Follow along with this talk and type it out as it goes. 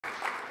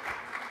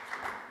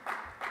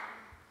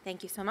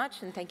Thank you so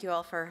much, and thank you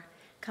all for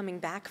coming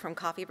back from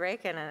coffee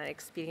break in an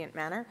expedient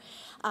manner.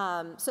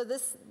 So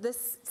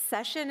this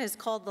session is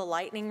called the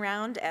lightning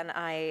round, and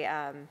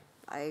I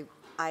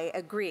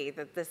agree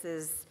that this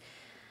is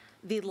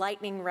the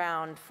lightning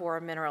round for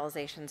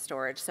mineralization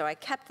storage. So I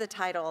kept the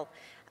title.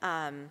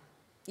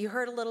 You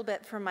heard a little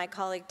bit from my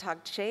colleague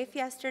Tog Schaaf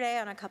yesterday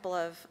on a couple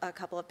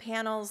of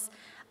panels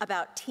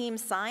about team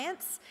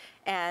science,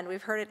 and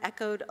we've heard it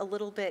echoed a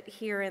little bit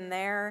here and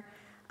there.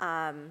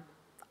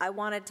 I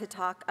wanted to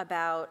talk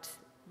about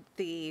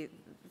the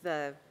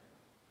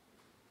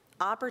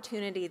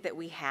opportunity that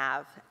we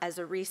have as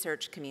a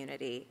research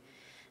community,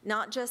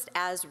 not just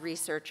as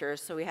researchers.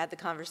 So we had the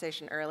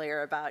conversation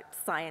earlier about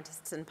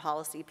scientists and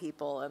policy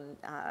people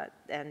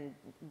and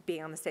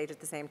being on the stage at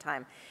the same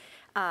time.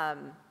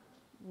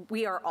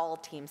 We are all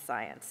team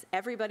science.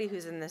 Everybody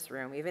who's in this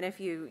room, even if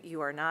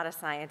you are not a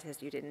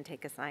scientist, you didn't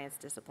take a science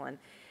discipline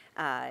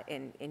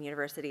in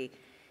university,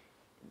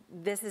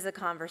 this is a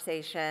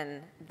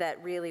conversation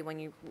that really, when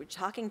you're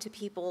talking to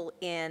people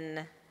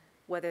in,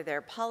 whether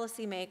they're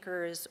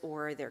policymakers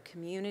or they're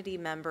community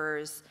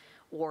members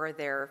or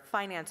they're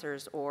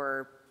financiers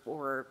or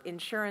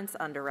insurance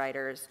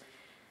underwriters,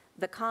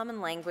 the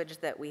common language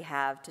that we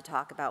have to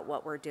talk about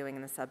what we're doing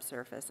in the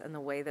subsurface and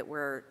the way that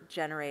we're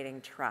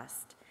generating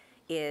trust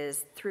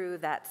is through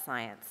that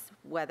science,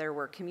 whether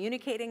we're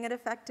communicating it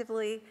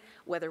effectively,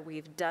 whether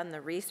we've done the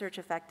research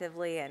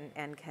effectively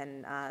and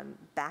can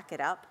back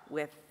it up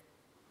with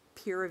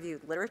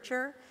peer-reviewed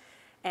literature,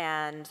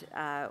 and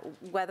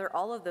whether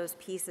all of those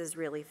pieces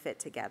really fit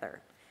together.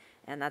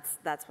 And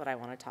that's what I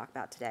want to talk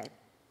about today.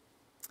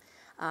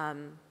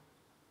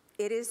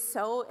 It is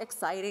so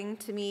exciting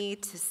to me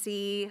to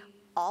see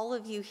all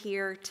of you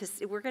here.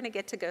 We're going to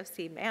get to go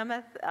see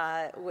Mammoth,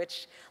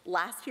 which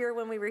last year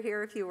when we were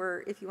here, if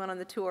you went on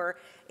the tour,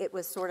 it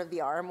was sort of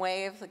the arm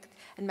wave,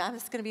 and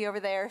Mammoth's going to be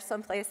over there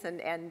someplace,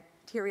 and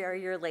here we are a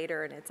year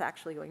later, and it's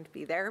actually going to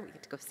be there. We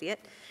get to go see it,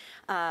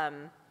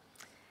 and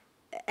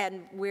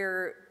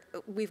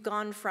we've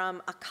gone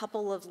from a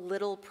couple of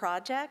little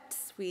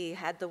projects. We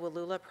had the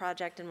Wallula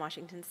project in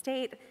Washington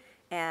State,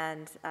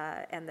 and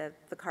the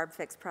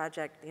Carbfix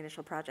project, the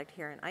initial project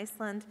here in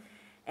Iceland.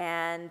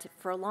 And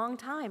for a long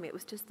time, it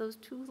was just those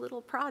two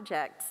little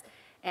projects.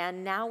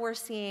 And now we're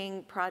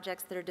seeing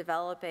projects that are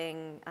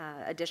developing,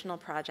 additional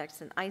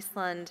projects in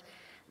Iceland.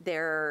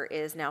 There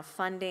is now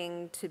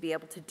funding to be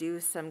able to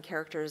do some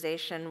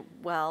characterization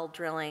well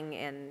drilling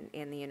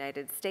in the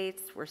United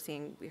States.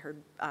 We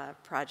heard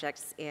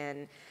projects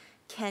in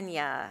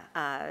Kenya,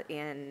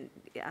 in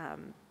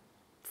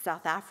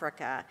South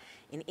Africa,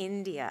 in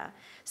India.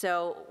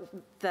 So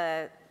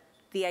the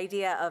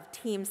idea of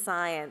team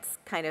science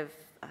kind of,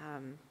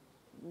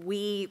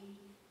 we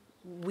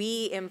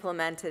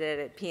implemented it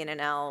at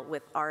PNNL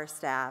with our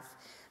staff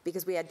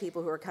because we had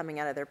people who were coming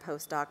out of their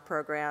postdoc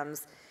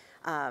programs,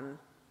 kind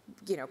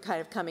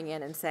of coming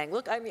in and saying,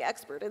 look, I'm the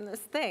expert in this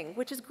thing,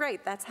 which is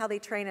great. That's how they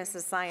train us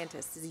as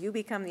scientists, is you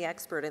become the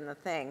expert in the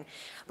thing.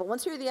 But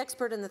once you're the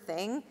expert in the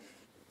thing,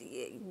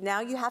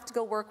 now you have to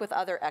go work with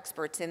other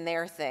experts in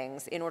their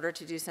things in order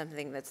to do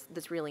something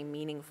that's really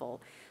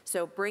meaningful.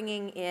 So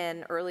bringing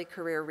in early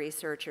career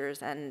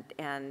researchers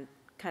and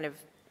kind of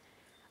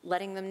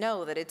letting them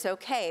know that it's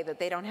okay that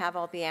they don't have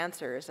all the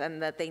answers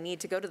and that they need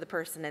to go to the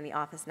person in the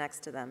office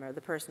next to them or the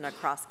person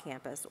across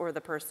campus or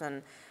the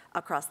person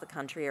across the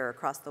country or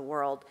across the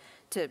world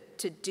to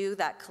do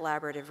that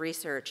collaborative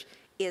research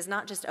is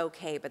not just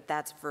okay, but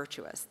that's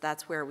virtuous.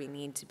 That's where we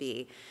need to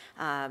be.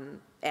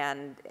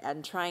 And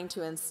trying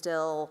to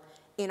instill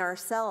in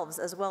ourselves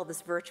as well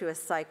this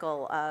virtuous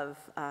cycle of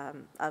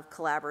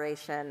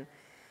collaboration.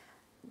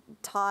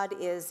 Todd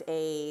is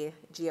a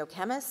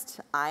geochemist.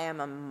 I am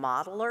a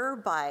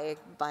modeler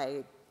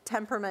by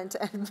temperament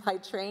and by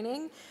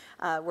training.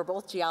 We're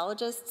both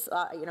geologists,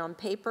 on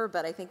paper,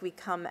 but I think we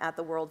come at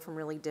the world from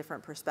really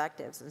different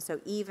perspectives. And so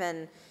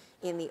even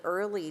in the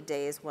early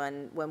days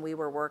when we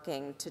were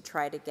working to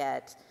try to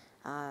get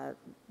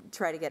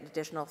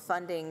additional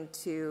funding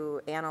to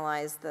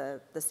analyze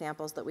the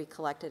samples that we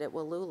collected at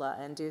Wallula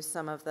and do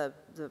some of the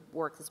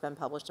work that's been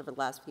published over the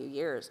last few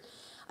years,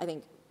 I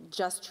think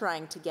just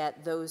trying to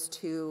get those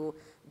two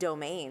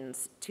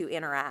domains to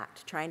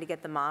interact, trying to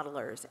get the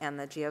modelers and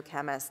the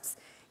geochemists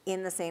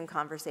in the same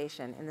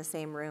conversation, in the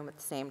same room at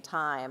the same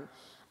time,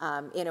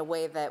 in a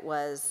way that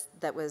was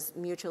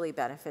mutually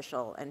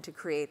beneficial, and to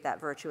create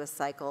that virtuous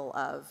cycle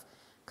of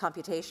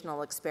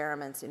computational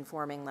experiments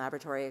informing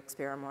laboratory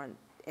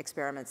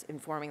experiments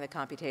informing the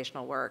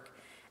computational work,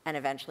 and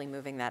eventually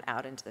moving that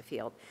out into the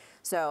field.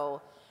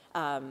 So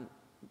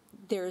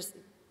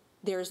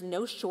there's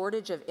no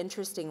shortage of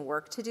interesting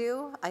work to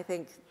do. I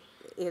think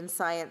in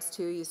science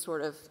too, you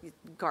sort of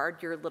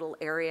guard your little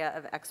area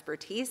of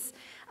expertise.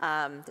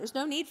 There's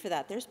no need for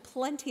that. There's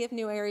plenty of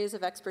new areas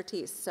of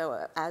expertise.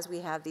 So as we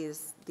have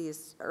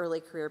these early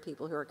career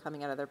people who are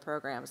coming out of their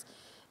programs,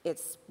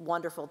 it's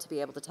wonderful to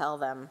be able to tell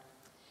them,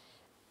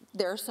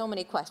 there are so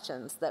many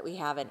questions that we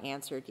haven't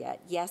answered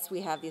yet. Yes,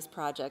 we have these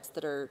projects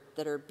that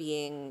are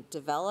being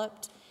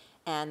developed,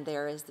 And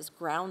there is this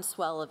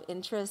groundswell of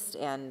interest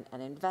and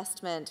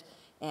investment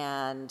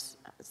and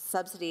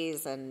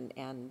subsidies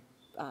and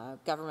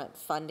government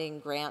funding,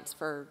 grants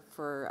for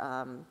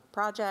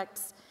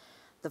projects,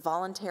 the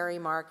voluntary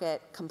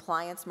market,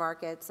 compliance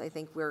markets. I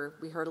think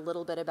we heard a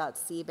little bit about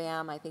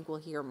CBAM. I think we'll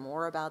hear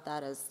more about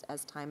that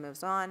as time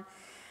moves on.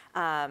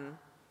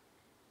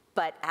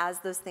 But as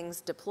those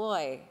things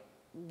deploy,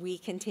 we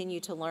continue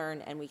to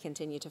learn and we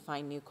continue to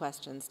find new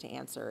questions to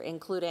answer,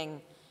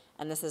 including,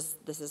 and this is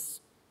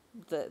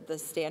the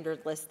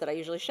standard list that I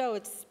usually show.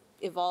 It's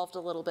evolved a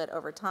little bit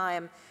over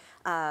time.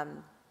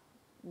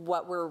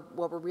 What we're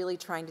really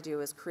trying to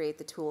do is create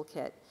the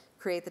toolkit,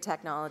 create the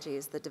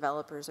technologies that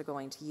developers are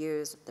going to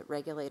use, that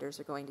regulators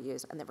are going to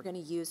use, and that we're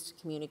going to use to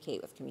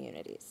communicate with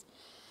communities.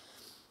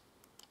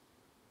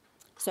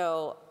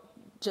 So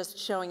just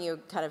showing you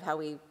kind of how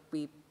we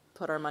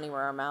put our money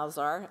where our mouths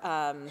are.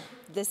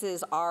 This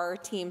is our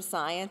team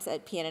science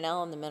at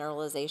PNNL in the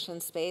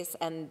mineralization space,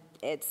 and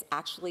it's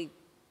actually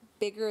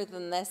bigger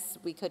than this.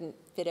 We couldn't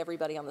fit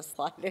everybody on the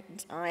slide in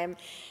time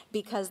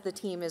because the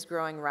team is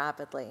growing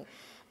rapidly.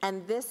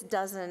 And this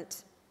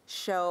doesn't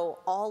show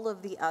all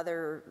of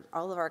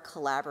our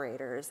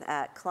collaborators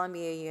at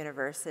Columbia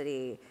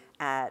University,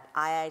 at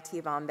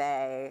IIT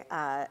Bombay,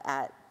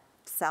 at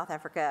South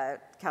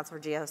Africa Council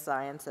for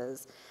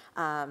Geosciences,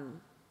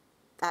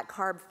 at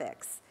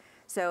Carbfix.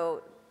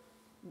 So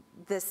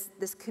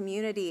this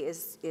community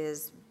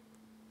is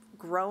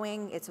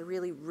growing. It's a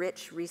really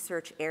rich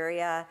research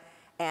area,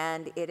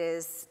 and it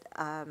is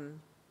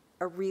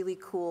a really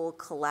cool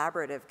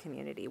collaborative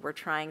community. We're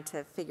trying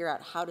to figure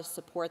out how to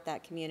support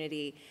that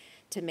community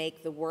to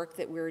make the work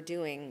that we're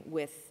doing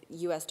with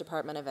U.S.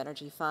 Department of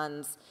Energy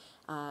funds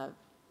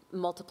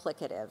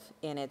multiplicative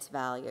in its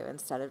value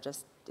instead of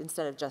just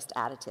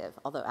additive,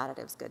 although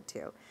additive's good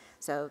too.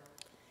 So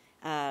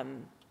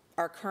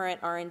our current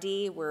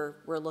R&D, we're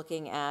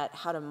looking at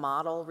how to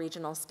model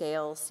regional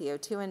scale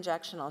CO2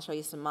 injection. I'll show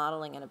you some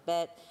modeling in a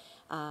bit.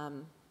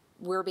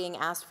 We're being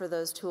asked for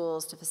those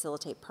tools to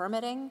facilitate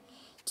permitting,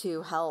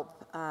 to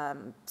help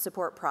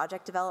support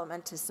project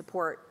development, to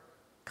support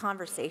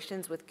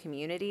conversations with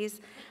communities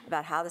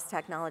about how this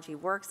technology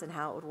works and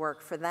how it would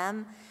work for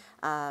them,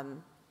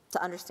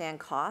 to understand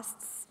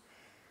costs.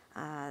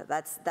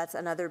 That's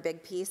another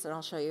big piece, and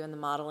I'll show you in the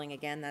modeling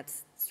again.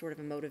 That's sort of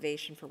a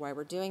motivation for why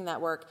we're doing that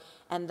work.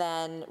 And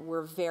then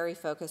we're very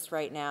focused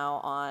right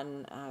now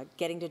on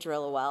getting to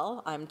drill a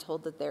well. I'm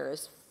told that there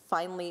is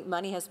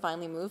money has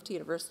finally moved to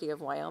University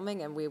of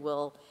Wyoming, and we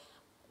will,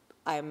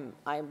 I'm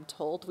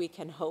told we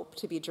can hope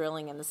to be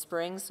drilling in the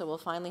spring, so we'll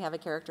finally have a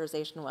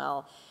characterization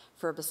well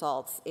for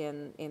basalts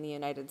in the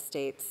United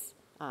States,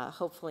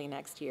 hopefully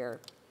next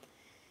year.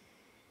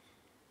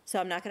 So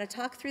I'm not going to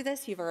talk through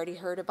this. You've already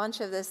heard a bunch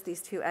of this,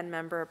 these two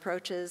end-member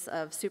approaches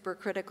of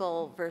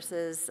supercritical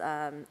versus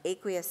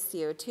aqueous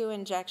CO2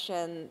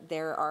 injection.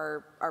 There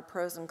are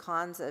pros and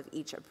cons of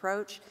each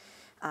approach.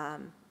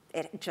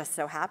 It just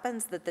so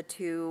happens that the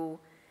two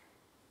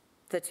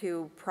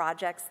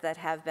projects that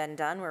have been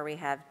done where we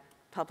have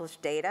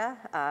published data,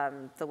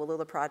 the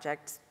Wallula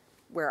project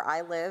where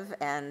I live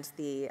and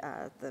the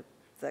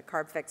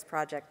Carbfix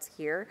projects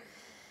here,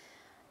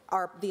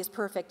 are these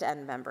perfect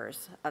end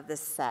members of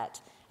this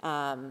set.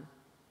 And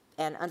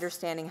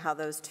understanding how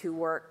those two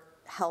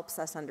work helps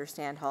us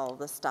understand how all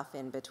the stuff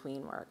in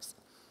between works.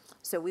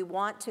 So we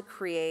want to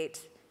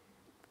create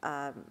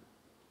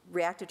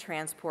reactive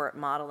transport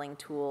modeling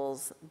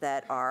tools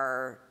that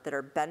are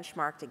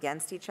benchmarked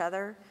against each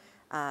other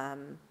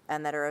and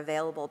that are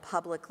available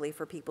publicly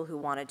for people who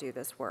want to do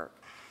this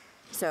work.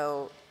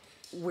 So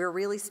we're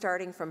really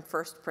starting from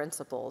first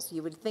principles.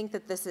 You would think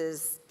that this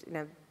is,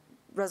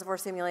 reservoir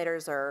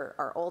simulators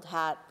are old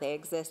hat. They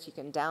exist. You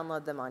can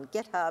download them on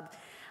GitHub.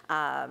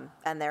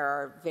 And there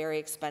are very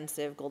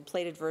expensive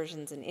gold-plated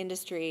versions in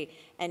industry.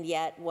 And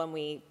yet, when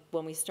we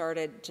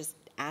started just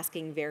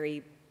asking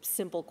very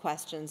simple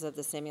questions of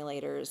the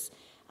simulators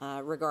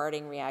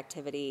regarding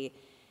reactivity,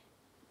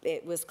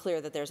 it was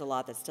clear that there's a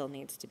lot that still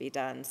needs to be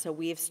done. So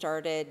we've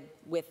started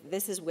with,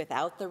 this is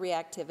without the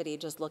reactivity,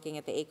 just looking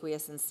at the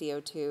aqueous and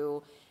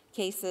CO2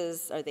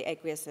 cases, or the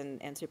aqueous and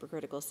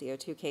supercritical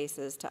CO2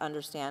 cases, to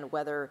understand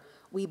whether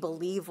we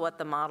believe what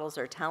the models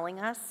are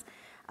telling us.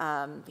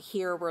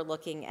 Here we're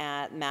looking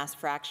at mass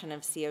fraction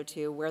of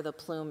CO2, where the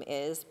plume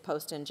is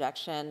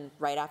post-injection,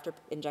 right after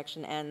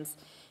injection ends,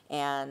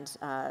 and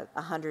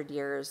 100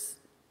 years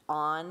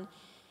on,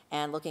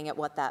 and looking at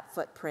what that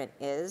footprint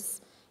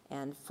is.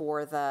 And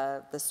for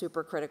the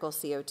supercritical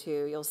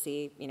CO2, you'll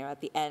see,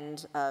 at the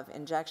end of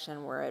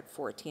injection, we're at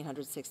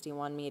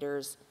 1,461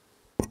 meters.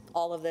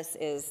 All of this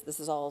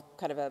is all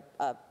kind of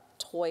a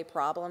toy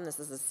problem. This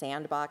is a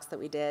sandbox that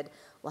we did.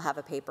 We'll have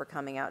a paper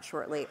coming out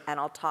shortly, and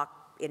I'll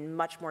talk in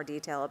much more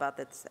detail about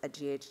this at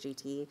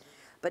GHGT.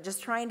 But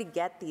just trying to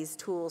get these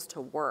tools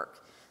to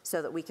work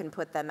so that we can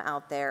put them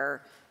out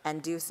there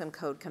and do some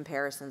code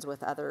comparisons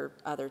with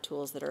other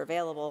tools that are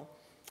available.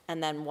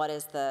 And then what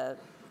is the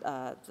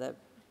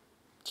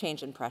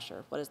change in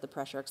pressure? What is the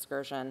pressure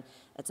excursion?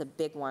 It's a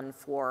big one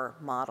for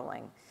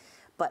modeling.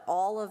 But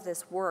all of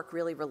this work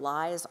really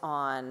relies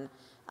on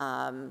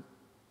the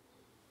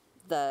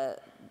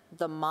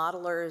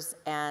modelers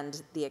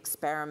and the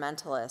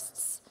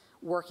experimentalists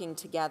working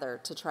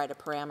together to try to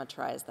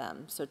parameterize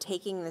them. So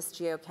taking this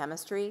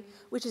geochemistry,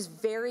 which is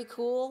very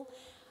cool.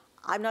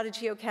 I'm not a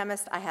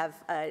geochemist. I have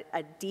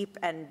a deep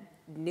and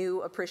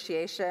new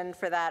appreciation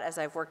for that as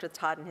I've worked with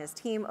Todd and his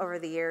team over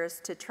the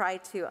years to try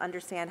to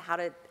understand how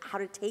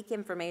to take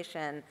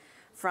information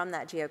from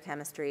that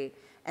geochemistry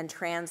and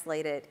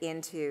translate it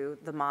into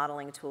the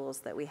modeling tools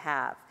that we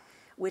have,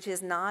 which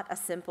is not a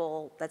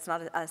simple, that's not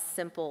a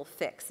simple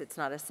fix. It's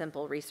not a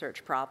simple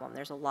research problem.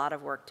 There's a lot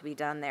of work to be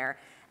done there,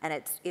 and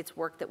it's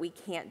work that we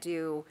can't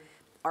do,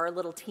 our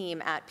little team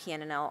at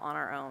PNNL, on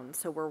our own.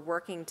 So we're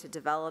working to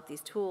develop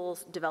these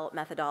tools, develop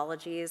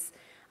methodologies.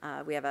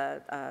 We have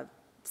a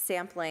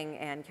sampling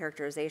and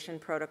characterization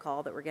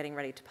protocol that we're getting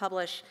ready to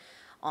publish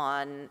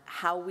on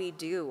how we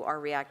do our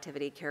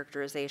reactivity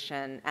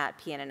characterization at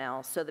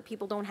PNNL so that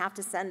people don't have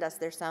to send us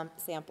their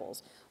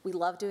samples. We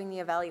love doing the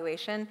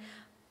evaluation,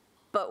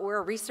 but we're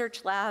a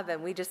research lab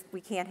and we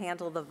can't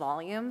handle the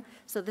volume.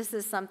 So this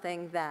is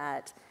something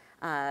that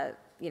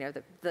you know,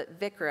 the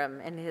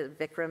Vikram and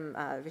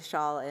Vikram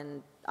Vishal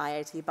in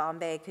IIT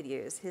Bombay could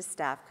use, his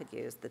staff could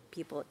use, the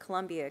people at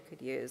Columbia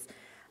could use,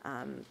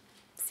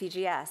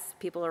 CGS,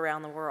 people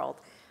around the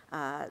world,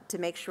 to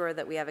make sure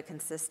that we have a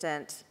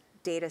consistent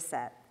data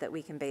set that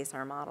we can base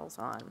our models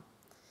on.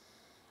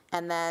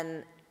 And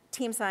then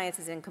team science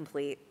is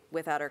incomplete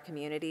without our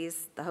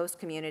communities, the host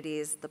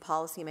communities, the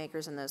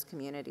policymakers in those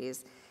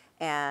communities,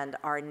 and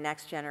our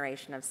next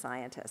generation of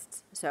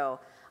scientists. So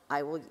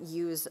I will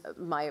use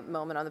my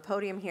moment on the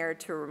podium here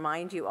to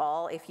remind you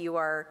all, if you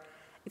are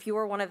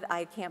one of,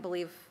 I can't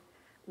believe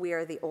we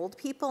are the old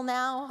people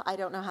now. I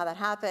don't know how that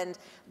happened,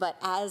 but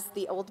as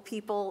the old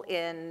people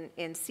in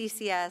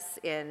CCS,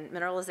 in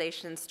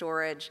mineralization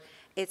storage,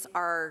 it's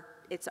our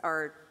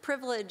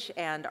privilege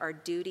and our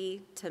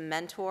duty to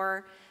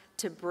mentor,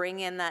 to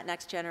bring in that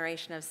next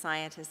generation of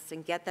scientists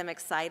and get them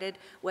excited,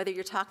 whether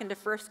you're talking to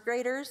first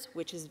graders,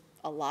 which is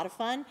a lot of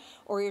fun,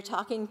 or you're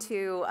talking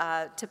to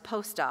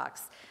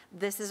postdocs.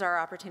 This is our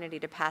opportunity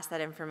to pass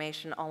that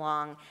information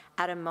along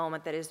at a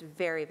moment that is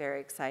very, very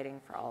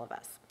exciting for all of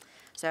us.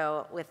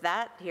 So with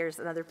that, here's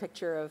another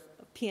picture of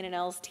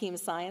PNNL's team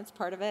science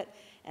part of it,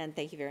 and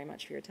thank you very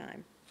much for your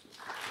time.